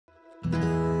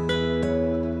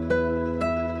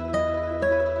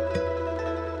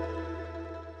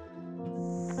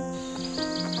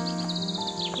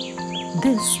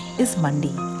This is Mandi.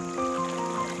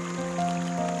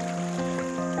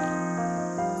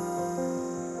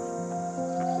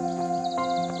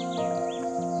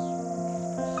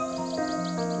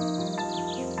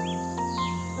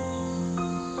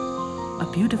 A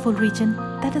beautiful region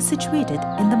that is situated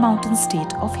in the mountain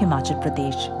state of Himachal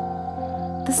Pradesh.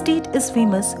 The state is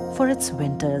famous for its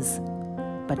winters.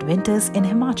 But winters in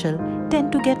Himachal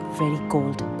tend to get very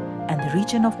cold, and the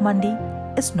region of Mandi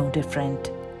is no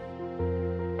different.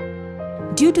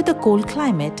 Due to the cold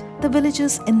climate, the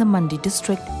villagers in the Mandi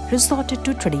district resorted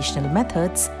to traditional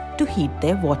methods to heat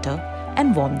their water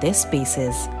and warm their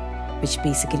spaces, which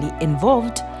basically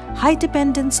involved high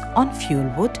dependence on fuel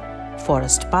wood,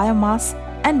 forest biomass,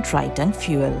 and dry dung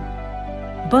fuel.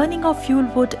 Burning of fuel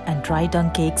wood and dry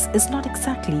dung cakes is not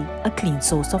exactly a clean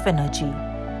source of energy.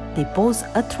 They pose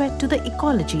a threat to the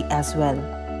ecology as well,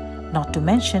 not to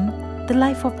mention the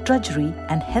life of drudgery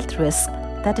and health risks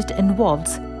that it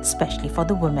involves, especially for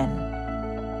the women.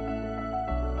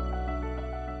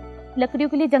 लकड़ियों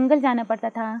के लिए जंगल जाना पड़ता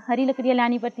था, हरी लकड़ियाँ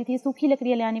लानी पड़ती थी, सूखी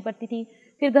लकड़ियाँ लानी पड़ती थी,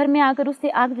 फिर घर में आकर उससे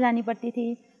आग जलानी पड़ती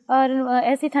थी और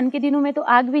ऐसे ठंड के दिनों में तो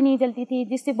आग भी नहीं जलती थी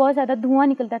जिससे बहुत ज़्यादा धुआं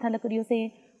निकलता था लकड़ियों से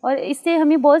और इससे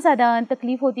हमें बहुत ज़्यादा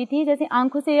तकलीफ़ होती थी, जैसे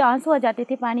आंखों से आंसू आ जाते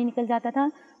थे, पानी निकल जाता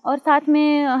था और साथ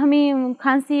में हमें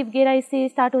खांसी वगैरह इससे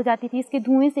स्टार्ट हो जाती थी। इसके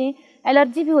धुएं से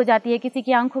एलर्जी भी हो जाती है किसी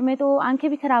की आंखों में, तो आंखें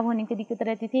भी ख़राब होने की दिक्कत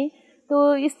रहती थी।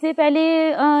 तो इससे पहले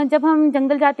जब हम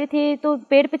जंगल जाते थे तो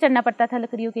पेड़ पे चढ़ना पड़ता था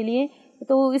लकड़ियों के लिए,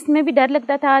 तो इसमें भी डर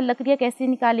लगता था लकड़ियाँ कैसे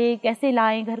निकालें, कैसे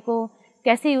लाएं घर को,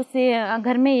 कैसे उससे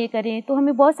घर में ये करें, तो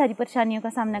हमें बहुत सारी परेशानियों का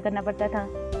सामना करना पड़ता था।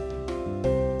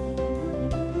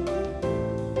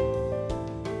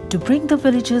 To bring the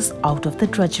villagers out of the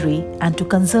drudgery and to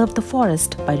conserve the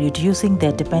forest by reducing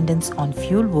their dependence on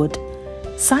fuel wood,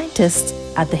 scientists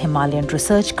at the Himalayan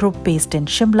Research Group based in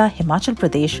Shimla, Himachal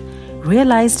Pradesh,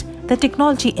 realized that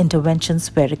technology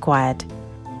interventions were required.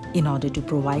 In order to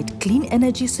provide clean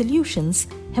energy solutions,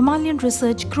 Himalayan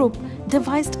Research Group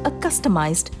devised a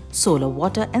customized solar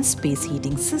water and space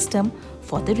heating system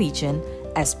for the region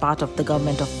as part of the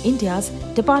Government of India's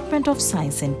Department of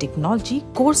Science and Technology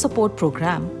Core Support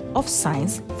Program of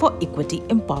Science for Equity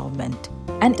Empowerment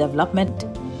and Development,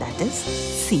 that is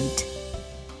SEED.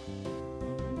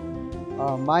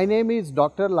 My name is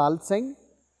Dr. Lal Singh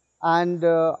and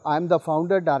I am the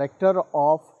founder director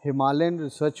of Himalayan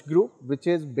Research Group, which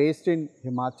is based in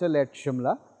Himachal at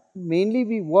Shimla. Mainly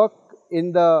we work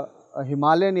in the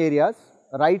Himalayan areas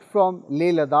right from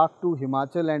Leh Ladakh to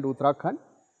Himachal and Uttarakhand,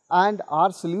 and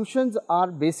our solutions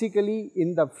are basically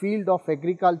in the field of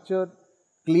agriculture,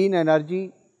 clean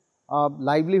energy,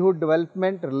 livelihood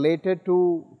development related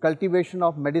to cultivation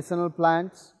of medicinal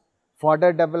plants,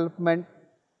 fodder development,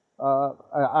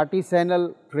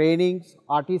 artisanal trainings,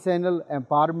 artisanal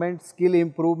empowerment, skill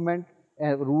improvement,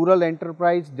 rural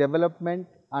enterprise development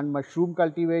and mushroom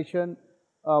cultivation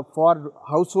for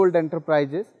household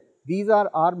enterprises. These are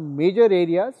our major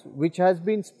areas which has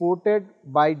been supported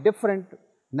by different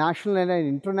national and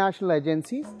international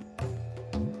agencies.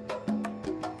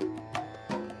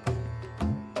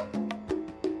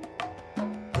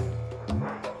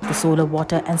 The solar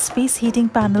water and space heating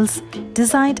panels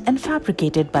designed and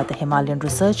fabricated by the Himalayan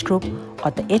Research Group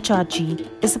or the HRG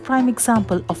is a prime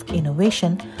example of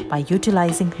innovation by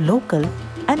utilizing local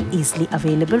and easily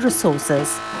available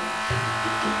resources.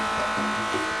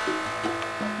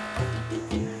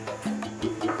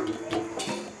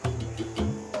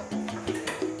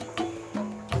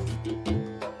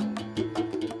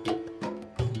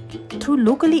 Through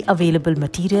locally available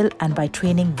material and by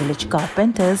training village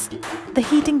carpenters, the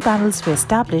heating panels were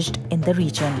established in the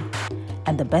region.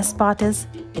 And the best part is,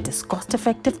 it is cost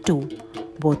effective too,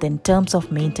 both in terms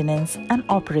of maintenance and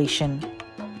operation.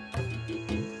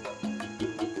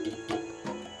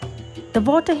 The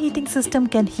water heating system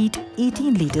can heat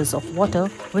 18 liters of water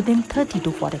within 30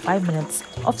 to 45 minutes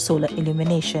of solar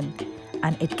illumination,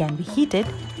 and it can be heated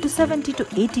to 70 to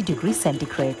 80 degrees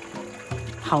centigrade.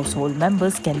 Household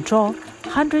members can draw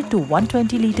 100 to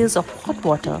 120 liters of hot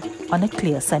water on a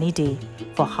clear sunny day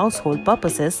for household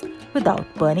purposes without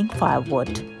burning firewood.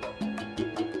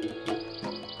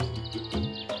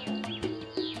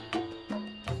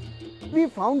 We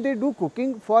found they do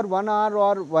cooking for 1 hour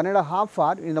or 1.5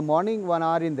 hours in the morning, 1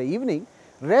 hour in the evening.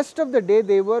 Rest of the day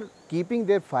they were keeping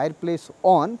their fireplace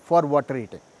on for water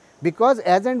heating, because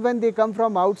as and when they come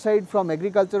from outside from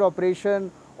agriculture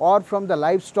operation or from the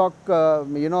livestock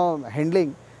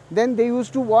handling, then they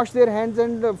used to wash their hands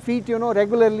and feet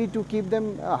regularly to keep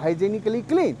them hygienically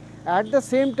clean. At the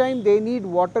same time, they need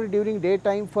water during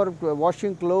daytime for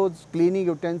washing clothes, cleaning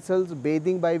utensils,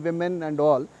 bathing by women and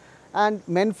all. and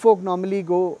men folk normally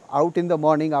go out in the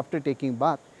morning after taking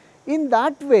bath. In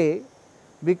that way,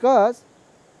 because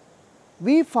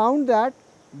we found that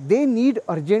they need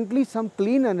urgently some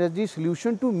clean energy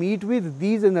solution to meet with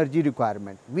these energy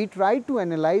requirements. We tried to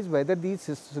analyze whether these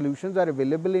solutions are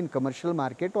available in commercial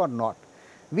market or not.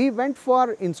 We went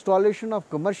for installation of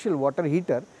commercial water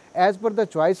heater as per the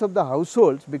choice of the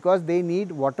households, because they need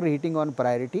water heating on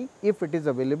priority. If it is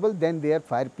available, then their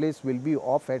fireplace will be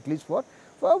off at least for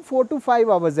 4 to 5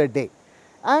 hours a day.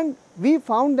 And we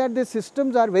found that the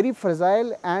systems are very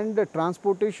fragile, and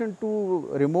transportation to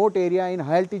remote area in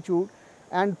high altitude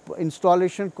and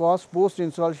installation cost, post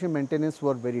installation maintenance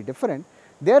were very different.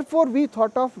 Therefore, we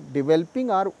thought of developing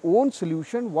our own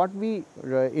solution, what we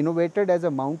innovated as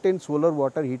a mountain solar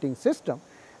water heating system,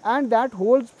 and that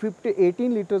holds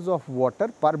 18 liters of water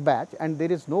per batch, and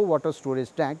there is no water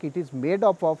storage tank. It is made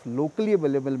up of locally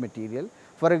available material,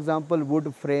 for example,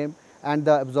 wood frame and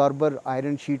the absorber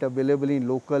iron sheet available in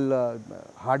local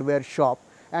hardware shop,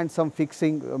 and some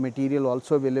fixing material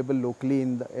also available locally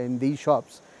in these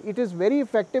shops. It is very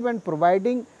effective and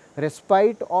providing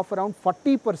respite of around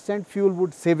 40% fuel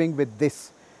wood saving with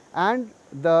this, and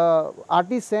the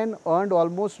artisan earned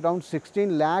almost around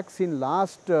 16 lakhs in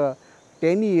last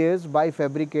 10 years by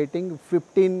fabricating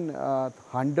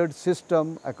 1500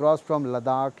 system across from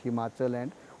Ladakh, Himachal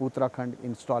and Uttarakhand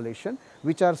installation,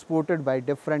 which are supported by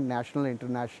different national,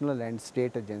 international and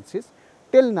state agencies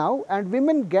till now, and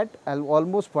women get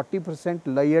almost 40%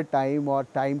 leisure time or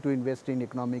time to invest in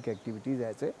economic activities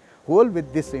as a whole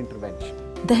with this intervention.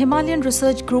 The Himalayan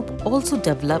Research Group also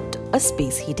developed a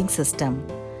space heating system.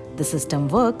 The system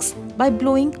works by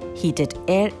blowing heated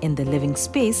air in the living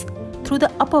space through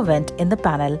the upper vent in the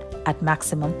panel at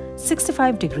maximum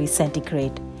 65 degrees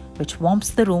centigrade, which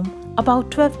warms the room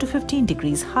about 12 to 15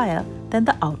 degrees higher than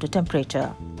the outer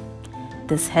temperature.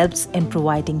 This helps in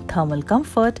providing thermal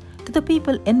comfort to the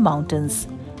people in mountains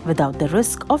without the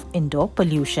risk of indoor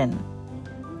pollution.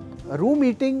 Room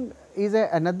heating is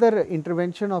another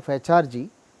intervention of HRG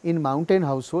in mountain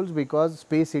households, because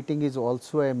space heating is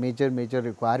also a major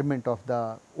requirement of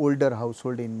the older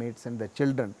household inmates and the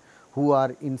children who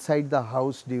are inside the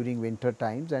house during winter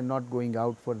times and not going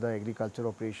out for the agriculture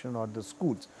operation or the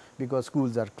schools, because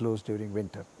schools are closed during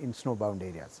winter in snowbound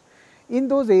areas. In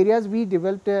those areas, we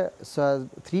developed a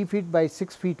 3 feet by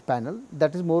 6 feet panel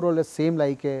that is more or less same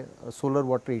like a solar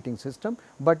water heating system,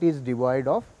 but is devoid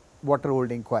of water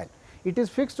holding coil. It is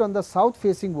fixed on the south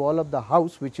facing wall of the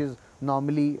house, which is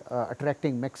normally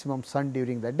attracting maximum sun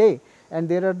during the day, and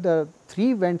there are the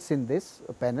 3 vents in this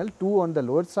panel, 2 on the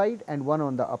lower side and 1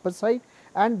 on the upper side,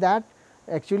 and that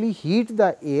actually heat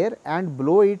the air and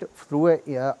blow it through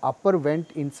a upper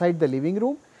vent inside the living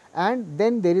room, and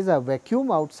then there is a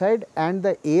vacuum outside and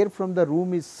the air from the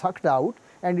room is sucked out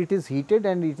and it is heated,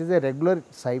 and it is a regular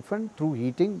siphon through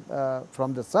heating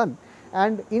from the sun,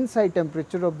 and inside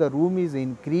temperature of the room is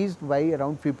increased by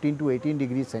around 15 to 18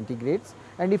 degrees centigrades,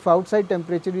 and if outside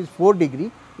temperature is 4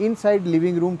 degree, inside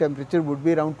living room temperature would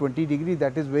be around 20 degree.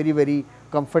 That is very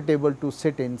comfortable to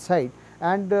sit inside,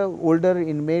 and older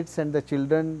inmates and the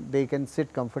children, they can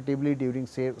sit comfortably during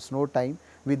say snow time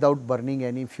without burning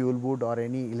any fuel wood or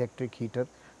any electric heater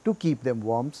to keep them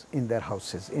warm in their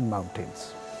houses in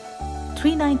mountains.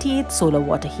 398 solar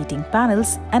water heating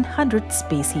panels and 100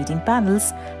 space heating panels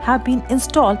have been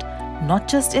installed not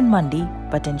just in Mandi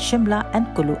but in Shimla and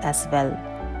Kulu as well.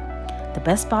 The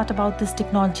best part about this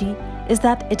technology is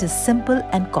that it is simple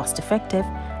and cost effective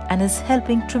and is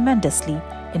helping tremendously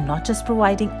in not just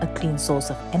providing a clean source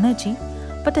of energy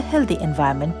but a healthy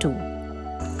environment too.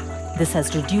 This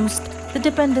has reduced the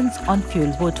dependence on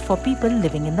fuel wood for people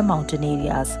living in the mountain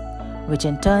areas, which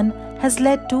in turn has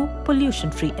led to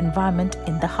pollution-free environment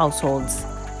in the households.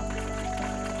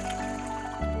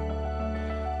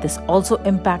 This also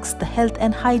impacts the health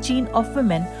and hygiene of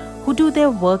women who do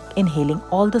their work inhaling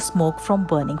all the smoke from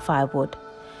burning firewood.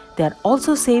 They are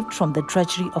also saved from the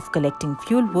drudgery of collecting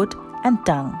fuel wood and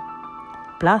dung.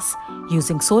 Plus,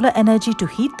 using solar energy to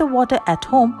heat the water at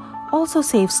home also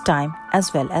saves time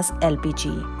as well as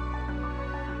LPG.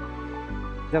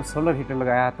 जब solar heater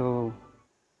लगाया तो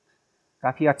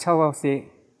काफ़ी अच्छा हुआ उससे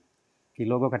कि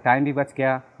लोगों का टाइम भी बच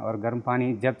गया और गर्म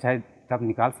पानी जब चाहे तब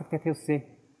निकाल सकते थे उससे,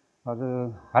 और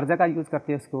हर जगह यूज़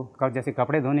करते हैं उसको, जैसे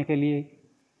कपड़े धोने के लिए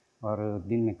और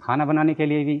दिन में खाना बनाने के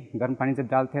लिए भी गर्म पानी जब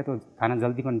डालते हैं तो खाना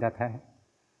जल्दी बन जाता है।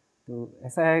 तो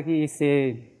ऐसा है कि इससे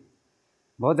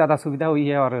बहुत ज़्यादा सुविधा हुई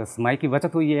है और समय की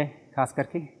बचत हुई है। खास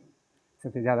करके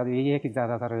सबसे ज़्यादा यही है कि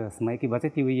ज़्यादातर समय की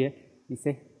बचत ही हुई है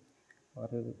इससे। और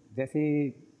जैसे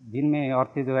दिन में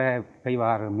औरतें जो है कई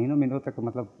बार महीनों तक,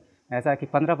 मतलब ऐसा है कि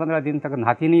 15-15 दिन तक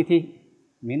नहाती नहीं थी,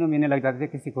 महीने लग जाते थे,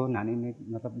 किसी को नहाने में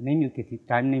मतलब नहीं मिलती थी,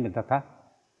 टाइम नहीं मिलता था।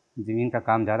 ज़मीन का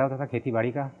काम ज़्यादा होता था, खेती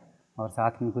बाड़ी का, और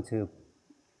साथ में कुछ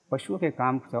पशुओं के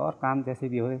काम, कुछ और काम जैसे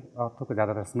भी हुए, औरतों को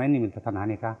ज़्यादातर समय नहीं मिलता था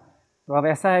नहाने का। तो अब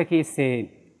ऐसा है कि इससे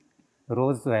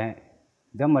रोज़ जो है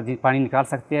जब मर्जी पानी निकाल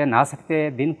सकते हैं, नहा सकते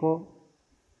हैं दिन को,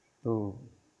 तो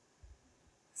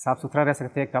साफ़ सुथरा रह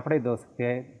सकते हैं, कपड़े धो सकते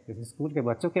हैं। जैसे स्कूल के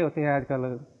बच्चों के होते हैं आजकल,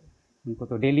 उनको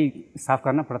तो डेली साफ़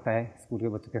करना पड़ता है, स्कूल के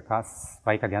बच्चों के खास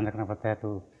सफाई का ध्यान रखना पड़ता है, तो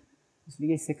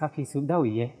इसलिए इससे काफ़ी सुविधा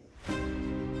हुई है।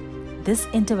 This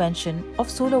intervention of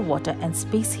solar water and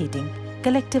space heating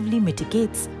collectively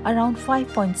mitigates around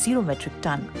 5.0 metric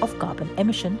ton of carbon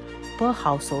emission per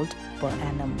household per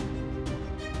annum.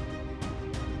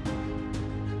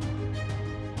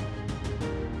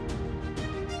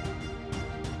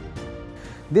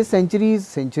 This century is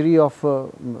century of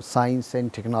science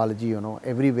and technology. You know,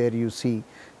 everywhere you see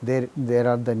there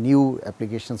are the new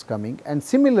applications coming, and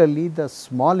similarly the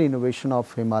small innovation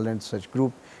of Himalayan Research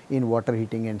Group in water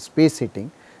heating and space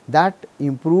heating that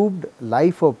improved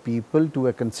life of people to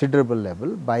a considerable level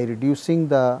by reducing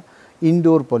the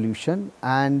indoor pollution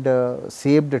and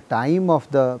saved the time of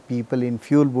the people in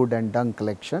fuel wood and dung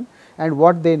collection, and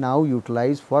what they now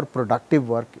utilize for productive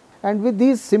work. And with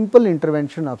these simple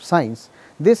intervention of science,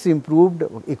 this improved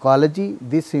ecology,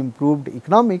 this improved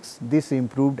economics, this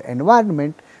improved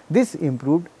environment, this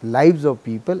improved lives of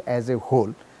people as a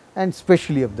whole, and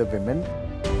especially of the women.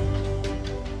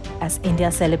 As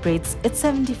India celebrates its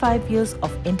 75 years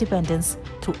of independence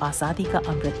through Azadi Ka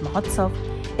Amrit Mahotsav,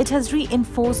 it has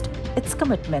reinforced its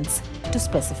commitments to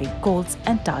specific goals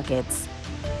and targets.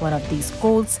 One of these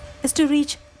goals is to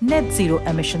reach net zero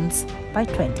emissions by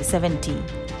 2070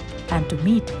 and to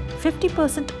meet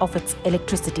 50% of its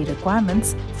electricity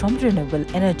requirements from renewable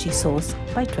energy source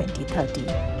by 2030.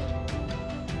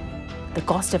 The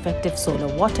cost-effective solar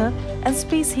water and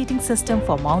space heating system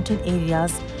for mountain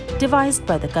areas devised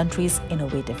by the country's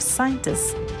innovative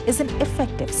scientists is an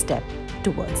effective step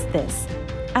towards this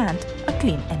and a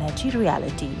clean energy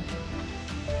reality.